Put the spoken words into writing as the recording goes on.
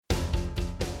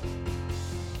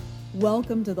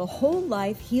Welcome to the Whole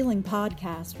Life Healing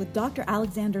Podcast with Dr.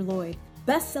 Alexander Lloyd,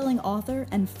 best-selling author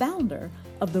and founder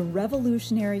of the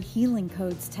revolutionary Healing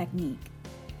Codes technique.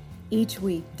 Each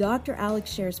week, Dr.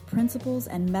 Alex shares principles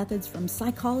and methods from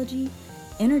psychology,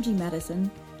 energy medicine,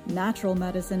 natural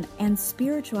medicine, and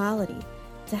spirituality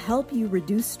to help you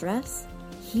reduce stress,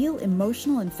 heal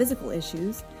emotional and physical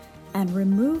issues, and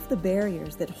remove the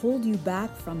barriers that hold you back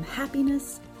from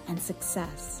happiness and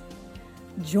success.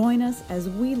 Join us as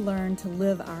we learn to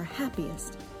live our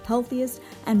happiest, healthiest,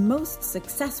 and most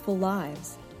successful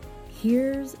lives.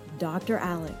 Here's Dr.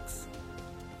 Alex.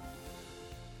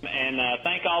 And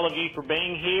thank all of you for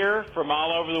being here from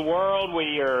all over the world.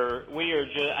 We are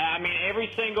just,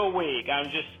 every single week, I'm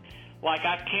just, I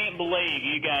can't believe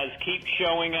you guys keep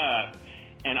showing up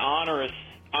and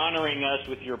honoring us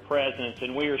with your presence.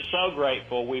 And we are so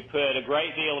grateful. We put a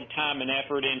great deal of time and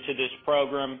effort into this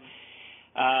program.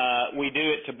 We do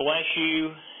it to bless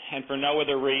you and for no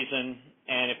other reason,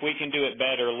 and if we can do it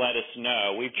better, let us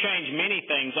know. We've changed many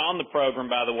things on the program,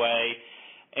 by the way,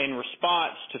 in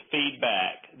response to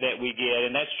feedback that we get,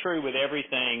 and that's true with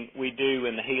everything we do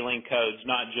in the Healing Codes,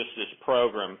 not just this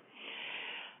program.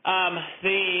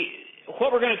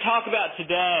 What we're going to talk about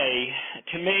today,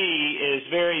 to me, is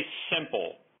very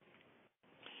simple,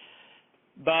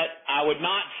 but I would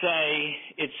not say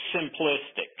it's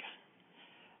simplistic.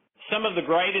 Some of the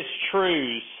greatest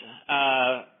truths,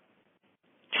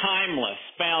 timeless,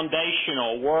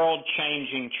 foundational,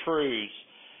 world-changing truths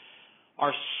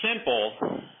are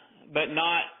simple but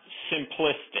not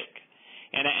simplistic.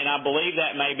 And I believe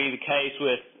that may be the case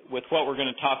with what we're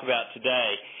going to talk about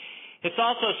today. It's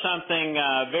also something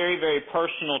very, very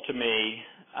personal to me,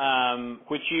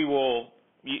 which you'll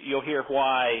hear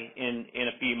why in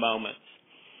a few moments.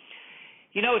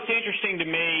 You know, it's interesting to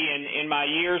me, in my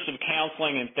years of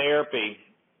counseling and therapy,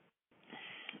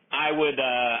 I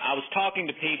was talking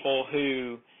to people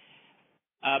who,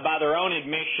 by their own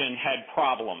admission, had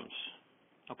problems.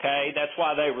 Okay? That's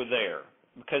why they were there,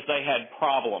 because they had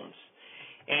problems.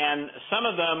 And some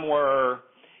of them were,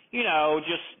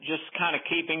 just kind of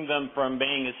keeping them from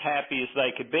being as happy as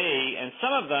they could be, and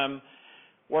some of them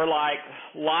were like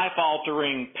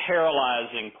life-altering,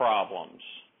 paralyzing problems.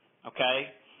 Okay?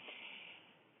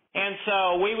 And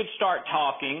so we would start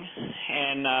talking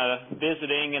and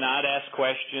visiting, and I'd ask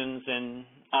questions and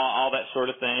all that sort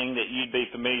of thing that you'd be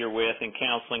familiar with in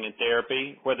counseling and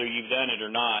therapy, whether you've done it or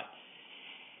not.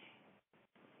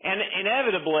 And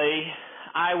inevitably,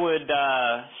 I would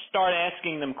start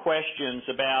asking them questions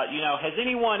about, has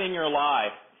anyone in your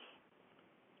life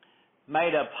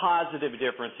made a positive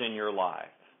difference in your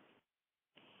life?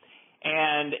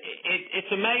 And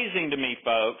it's amazing to me,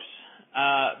 folks,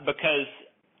 because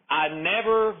I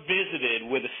never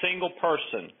visited with a single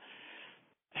person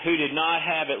who did not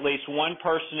have at least one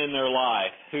person in their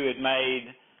life who had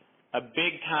made a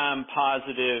big-time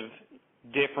positive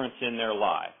difference in their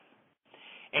life.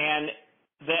 And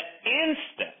the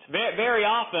instant, very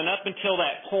often up until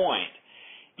that point,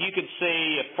 you could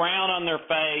see a frown on their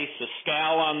face, a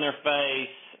scowl on their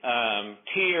face,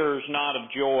 tears not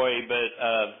of joy but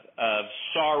of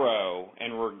sorrow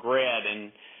and regret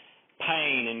and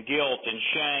pain and guilt and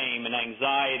shame and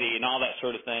anxiety and all that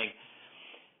sort of thing.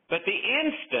 But the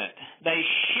instant they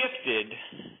shifted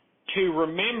to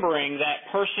remembering that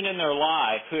person in their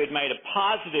life who had made a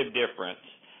positive difference,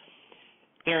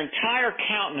 their entire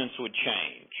countenance would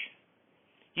change.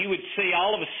 You would see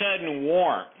all of a sudden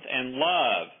warmth and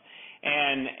love,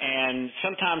 and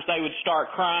sometimes they would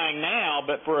start crying now,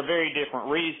 but for a very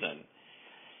different reason.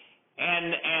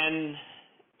 And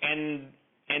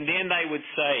then they would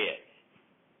say it.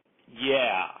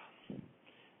 Yeah,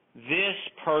 this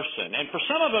person. And for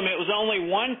some of them, it was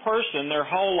only one person their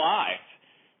whole life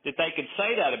that they could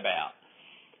say that about.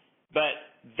 But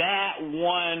that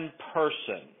one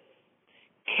person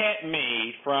kept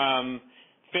me from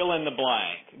fill in the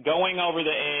blank, going over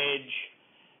the edge,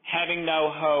 having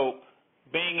no hope,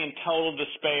 being in total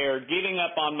despair, giving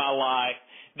up on my life,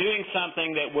 doing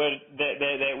something that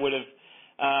would have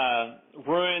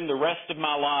ruined the rest of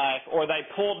my life, or they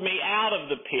pulled me out of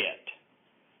the pit,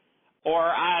 or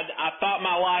I thought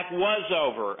my life was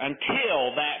over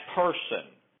until that person.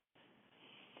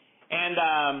 And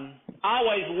I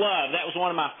always loved, that was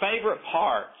one of my favorite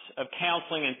parts of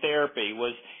counseling and therapy,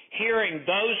 was hearing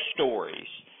those stories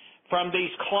from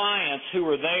these clients who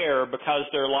were there because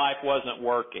their life wasn't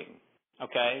working.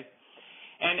 Okay?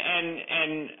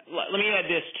 And let me add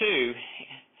this too.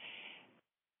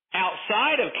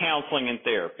 Outside of counseling and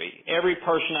therapy, every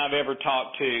person I've ever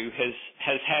talked to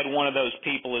has had one of those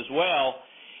people as well.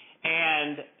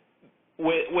 And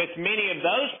with many of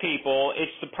those people,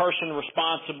 it's the person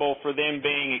responsible for them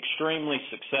being extremely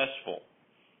successful,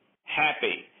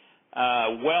 happy,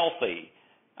 wealthy,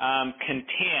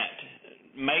 content,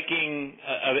 making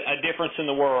a difference in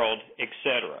the world,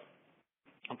 etc.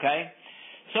 Okay?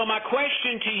 So my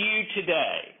question to you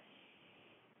today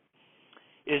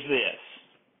is this.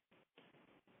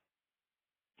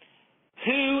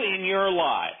 Who in your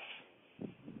life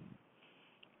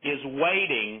is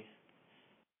waiting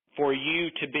for you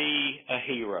to be a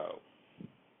hero?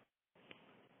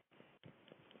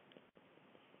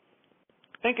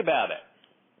 Think about it.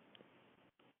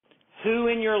 Who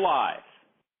in your life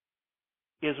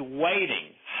is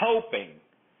waiting, hoping,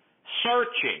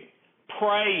 searching,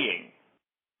 praying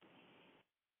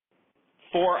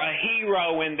for a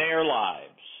hero in their lives?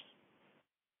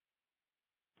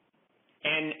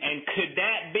 And could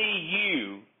that be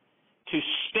you to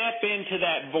step into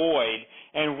that void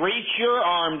and reach your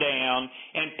arm down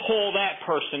and pull that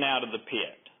person out of the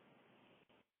pit?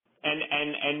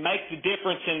 And make the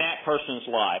difference in that person's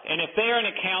life. And if they're in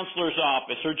a counselor's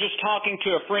office or just talking to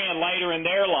a friend later in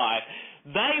their life,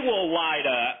 they will light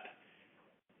up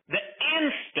the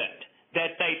instant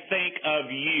that they think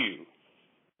of you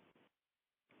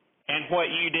and what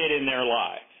you did in their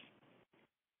life.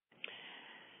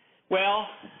 Well,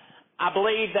 I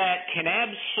believe that can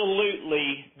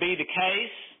absolutely be the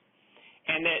case,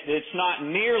 and that it's not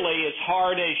nearly as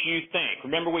hard as you think.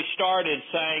 Remember, we started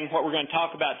saying what we're going to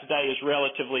talk about today is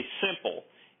relatively simple,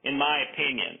 in my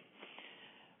opinion.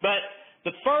 But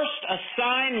the first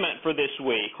assignment for this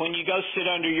week, when you go sit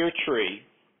under your tree,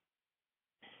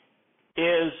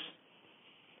 is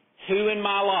who in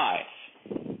my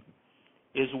life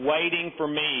is waiting for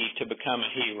me to become a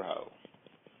hero?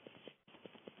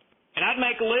 And I'd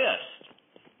make a list.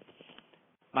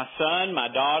 My son, my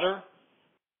daughter,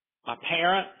 my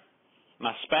parent,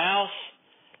 my spouse,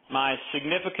 my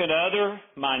significant other,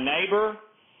 my neighbor,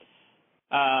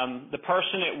 the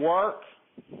person at work.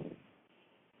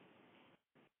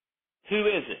 Who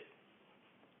is it?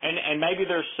 And maybe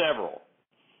there's several.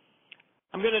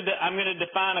 I'm going to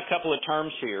define a couple of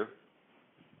terms here.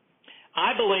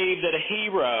 I believe that a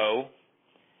hero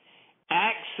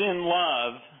acts in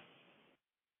love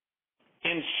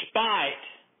in spite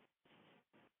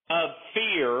of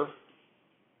fear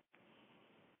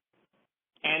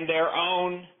and their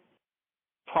own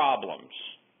problems.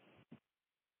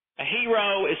 A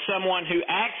hero is someone who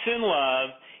acts in love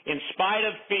in spite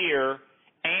of fear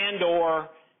and or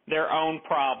their own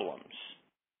problems.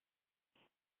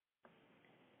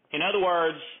 In other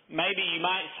words, maybe you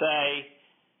might say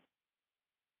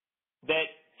that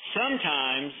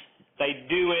sometimes they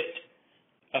do it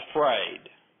afraid,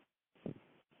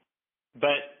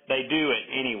 but they do it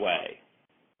anyway.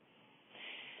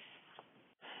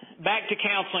 Back to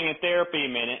counseling and therapy a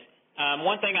minute.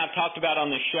 One thing I've talked about on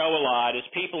this show a lot is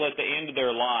people at the end of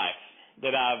their life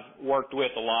that I've worked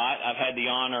with a lot. I've had the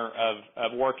honor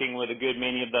of working with a good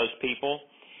many of those people.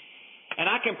 And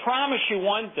I can promise you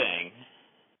one thing.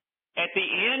 At the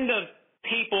end of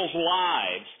people's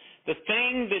lives, the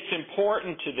thing that's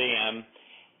important to them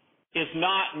is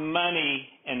not money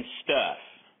and stuff.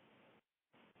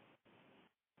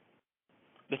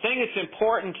 The thing that's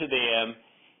important to them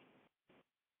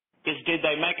is, did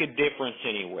they make a difference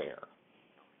anywhere?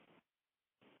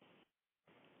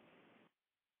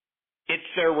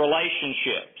 It's their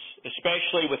relationships,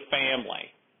 especially with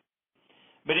family.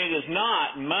 But it is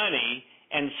not money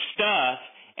and stuff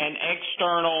and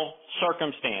external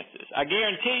circumstances. I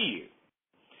guarantee you.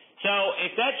 So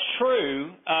if that's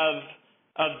true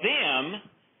of them,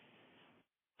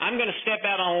 I'm going to step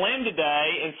out on a limb today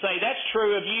and say that's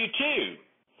true of you too.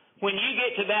 When you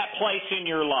get to that place in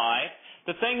your life,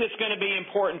 the thing that's going to be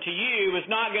important to you is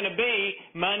not going to be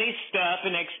money, stuff,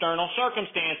 and external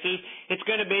circumstances. It's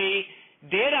going to be,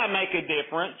 did I make a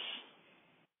difference?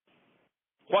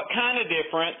 What kind of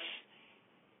difference?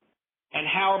 And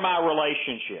how are my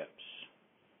relationships?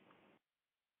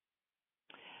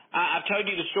 I've told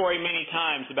you the story many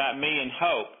times about me and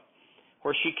Hope,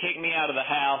 where she kicked me out of the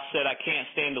house, said, I can't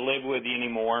stand to live with you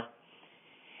anymore.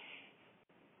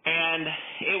 And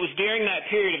it was during that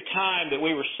period of time that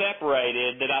we were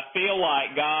separated that I feel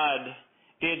like God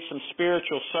did some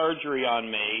spiritual surgery on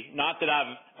me. Not that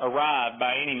I've arrived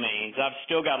by any means. I've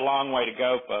still got a long way to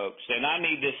go, folks. And I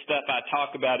need this stuff I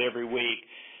talk about every week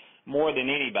more than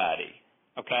anybody,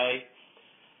 okay?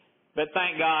 But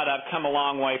thank God I've come a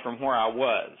long way from where I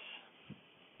was.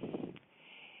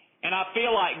 And I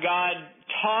feel like God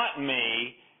taught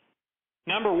me,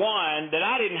 number one, that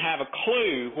I didn't have a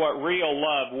clue what real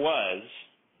love was.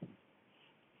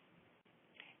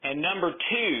 And number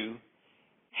two,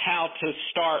 how to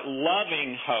start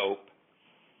loving Hope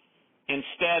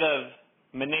instead of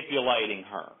manipulating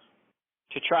her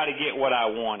to try to get what I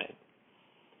wanted.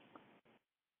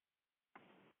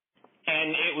 And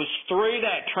it was through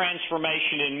that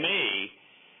transformation in me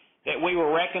that we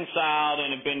were reconciled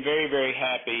and have been very, very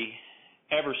happy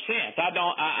ever since.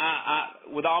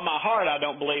 With all my heart, I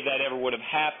don't believe that ever would have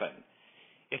happened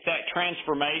if that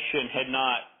transformation had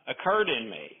not occurred in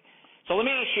me. So let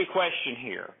me ask you a question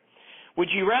here. Would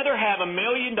you rather have $1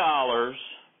 million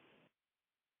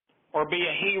or be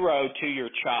a hero to your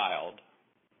child?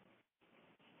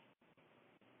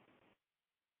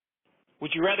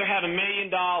 Would you rather have $1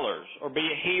 million or be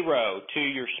a hero to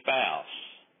your spouse?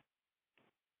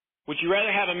 Would you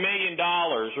rather have $1 million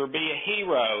or be a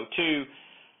hero to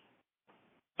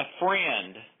a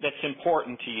friend that's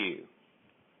important to you?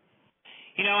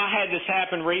 You know, I had this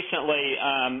happen recently.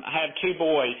 I have two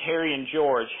boys, Harry and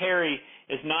George. Harry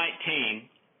is 19.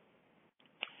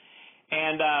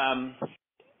 And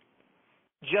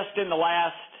just in the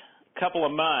last couple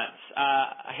of months,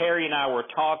 Harry and I were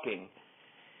talking.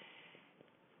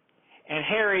 And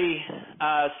Harry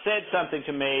said something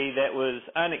to me that was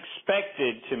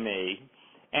unexpected to me.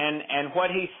 And what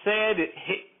he said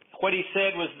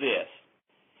was this.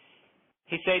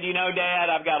 He said, you know, Dad,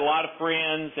 I've got a lot of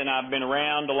friends, and I've been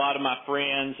around a lot of my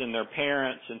friends and their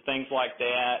parents and things like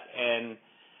that, and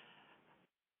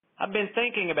I've been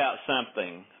thinking about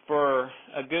something for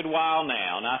a good while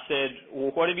now. And I said,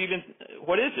 well, what is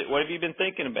it? What have you been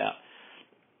thinking about?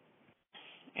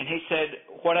 And he said,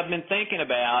 what I've been thinking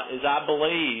about is I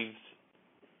believe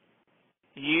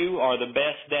you are the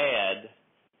best dad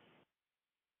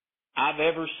I've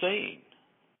ever seen.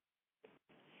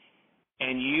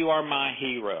 And you are my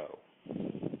hero.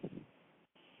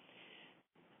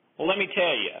 Well, let me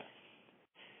tell you,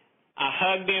 I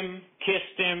hugged him,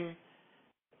 kissed him,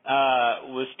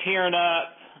 was tearing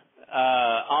up,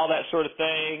 all that sort of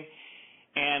thing.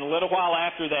 And a little while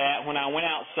after that, when I went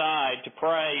outside to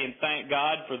pray and thank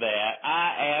God for that,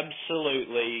 I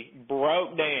absolutely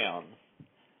broke down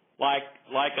like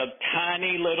a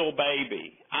tiny little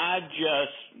baby. I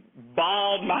just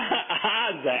bawled my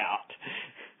eyes out.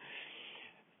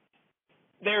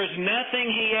 There's nothing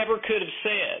he ever could have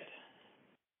said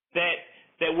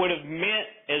that would have meant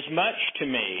as much to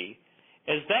me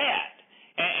as that.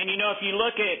 And you know, if you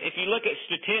look at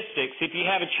statistics, if you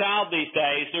have a child these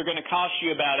days, they're going to cost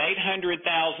you about $800,000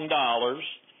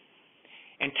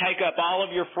 and take up all of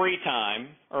your free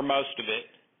time, or most of it.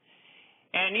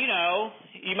 And you know,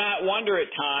 you might wonder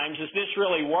at times, is this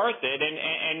really worth it?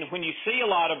 And when you see a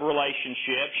lot of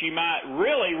relationships, you might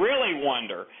really, really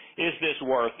wonder, is this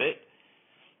worth it?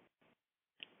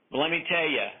 But let me tell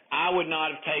you, I would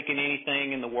not have taken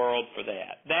anything in the world for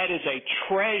that. That is a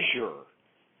treasure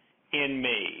in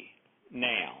me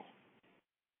now.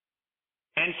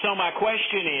 And so my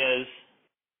question is,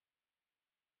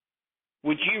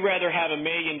 would you rather have $1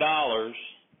 million,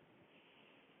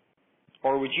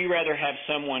 or would you rather have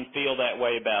someone feel that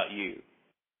way about you?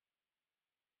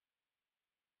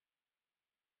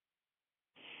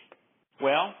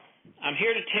 Well, I'm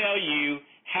here to tell you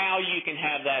how you can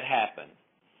have that happen.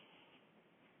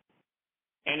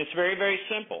 And it's very, very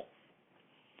simple.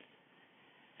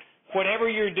 Whatever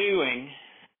you're doing,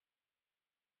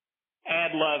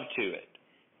 add love to it.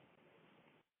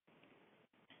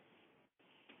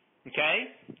 Okay?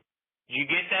 Did you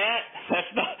get that?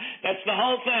 That's the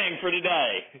whole thing for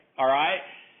today. All right?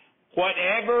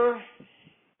 Whatever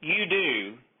you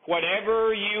do,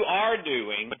 whatever you are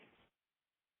doing,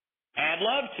 add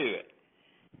love to it.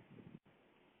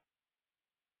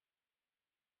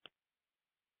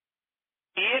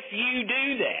 If you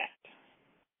do that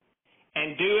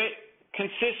and do it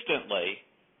consistently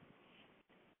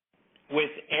with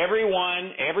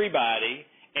everyone, everybody,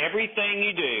 everything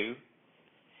you do,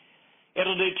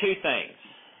 it'll do two things.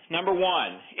 Number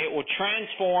one, it will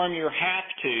transform your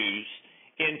have-tos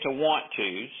into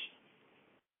want-tos.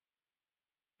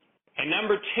 And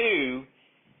number two,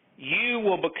 you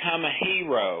will become a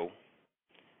hero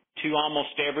to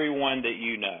almost everyone that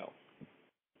you know.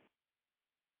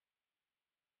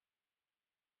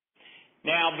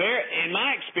 Now, in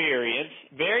my experience,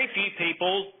 very few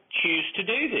people choose to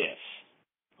do this,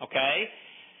 okay?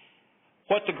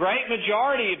 What the great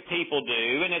majority of people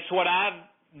do, and it's what I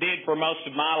did for most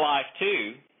of my life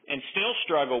too, and still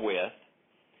struggle with,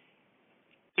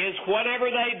 is whatever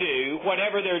they do,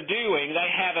 whatever they're doing, they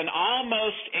have an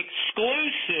almost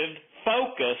exclusive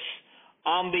focus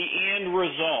on the end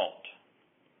result.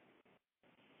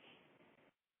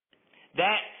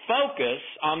 That focus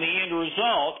on the end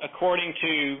result, according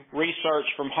to research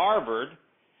from Harvard,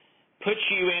 puts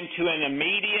you into an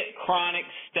immediate chronic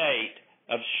state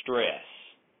of stress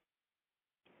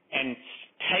and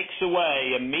takes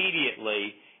away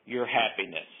immediately your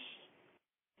happiness.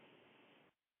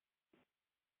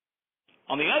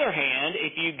 On the other hand,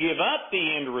 if you give up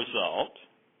the end result,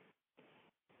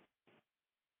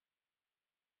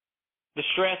 the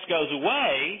stress goes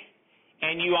away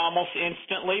and you almost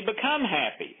instantly become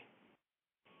happy.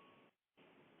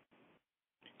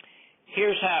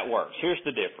 Here's how it works. Here's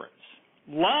the difference.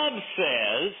 Love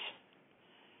says,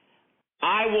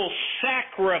 I will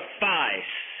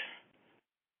sacrifice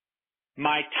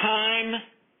my time,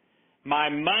 my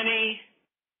money,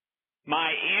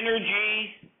 my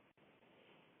energy,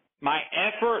 my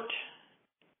effort,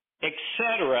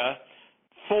 etc.,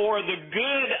 for the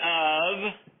good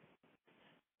of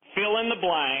fill in the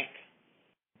blank,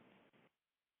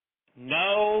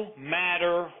 no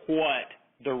matter what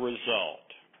the result.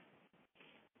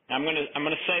 I'm going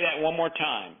to say that one more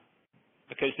time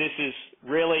because this is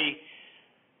really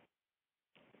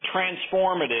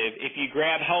transformative if you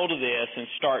grab hold of this and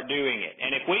start doing it.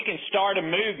 And if we can start a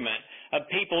movement of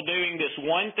people doing this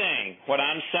one thing, what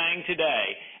I'm saying today,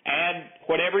 add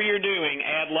whatever you're doing,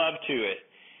 add love to it.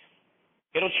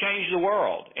 It'll change the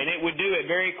world, and it would do it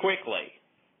very quickly.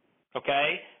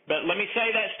 Okay? But let me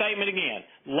say that statement again.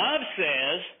 Love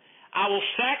says, I will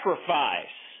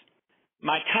sacrifice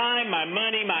my time, my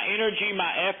money, my energy,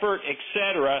 my effort,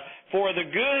 etc., for the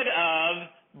good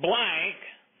of blank,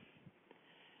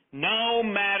 no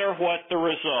matter what the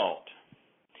result.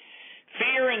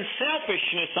 Fear and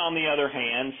selfishness, on the other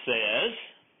hand, says,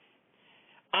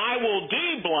 I will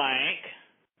do blank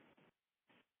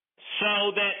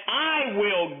so that I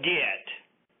will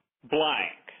get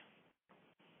blank.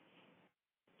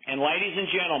 And ladies and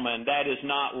gentlemen, that is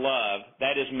not love.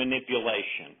 That is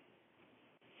manipulation.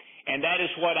 And that is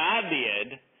what I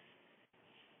did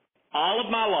all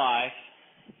of my life,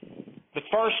 the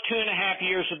first 2.5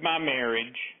 years of my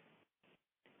marriage,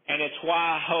 and it's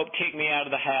why Hope kicked me out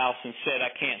of the house and said,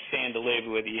 I can't stand to live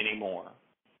with you anymore.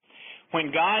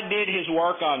 When God did His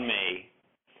work on me,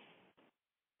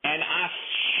 and I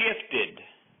shifted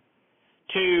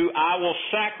to I will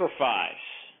sacrifice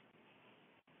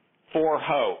for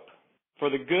hope, for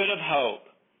the good of hope,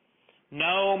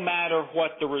 no matter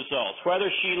what the results. Whether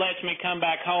she lets me come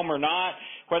back home or not,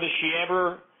 whether she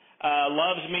ever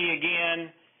loves me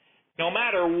again, no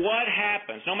matter what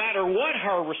happens, no matter what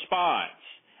her response,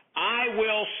 I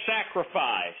will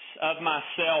sacrifice of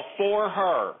myself for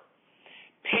her,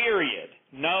 period,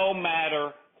 no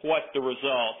matter what the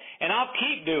result. And I'll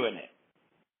keep doing it.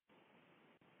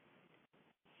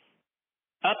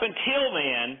 Up until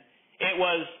then, it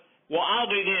was, well, I'll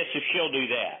do this if she'll do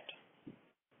that.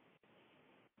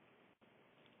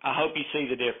 I hope you see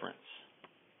the difference.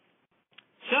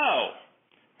 So,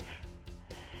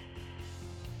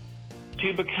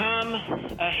 to become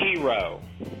a hero,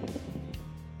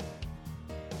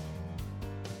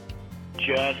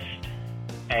 just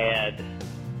add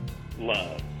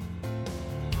love.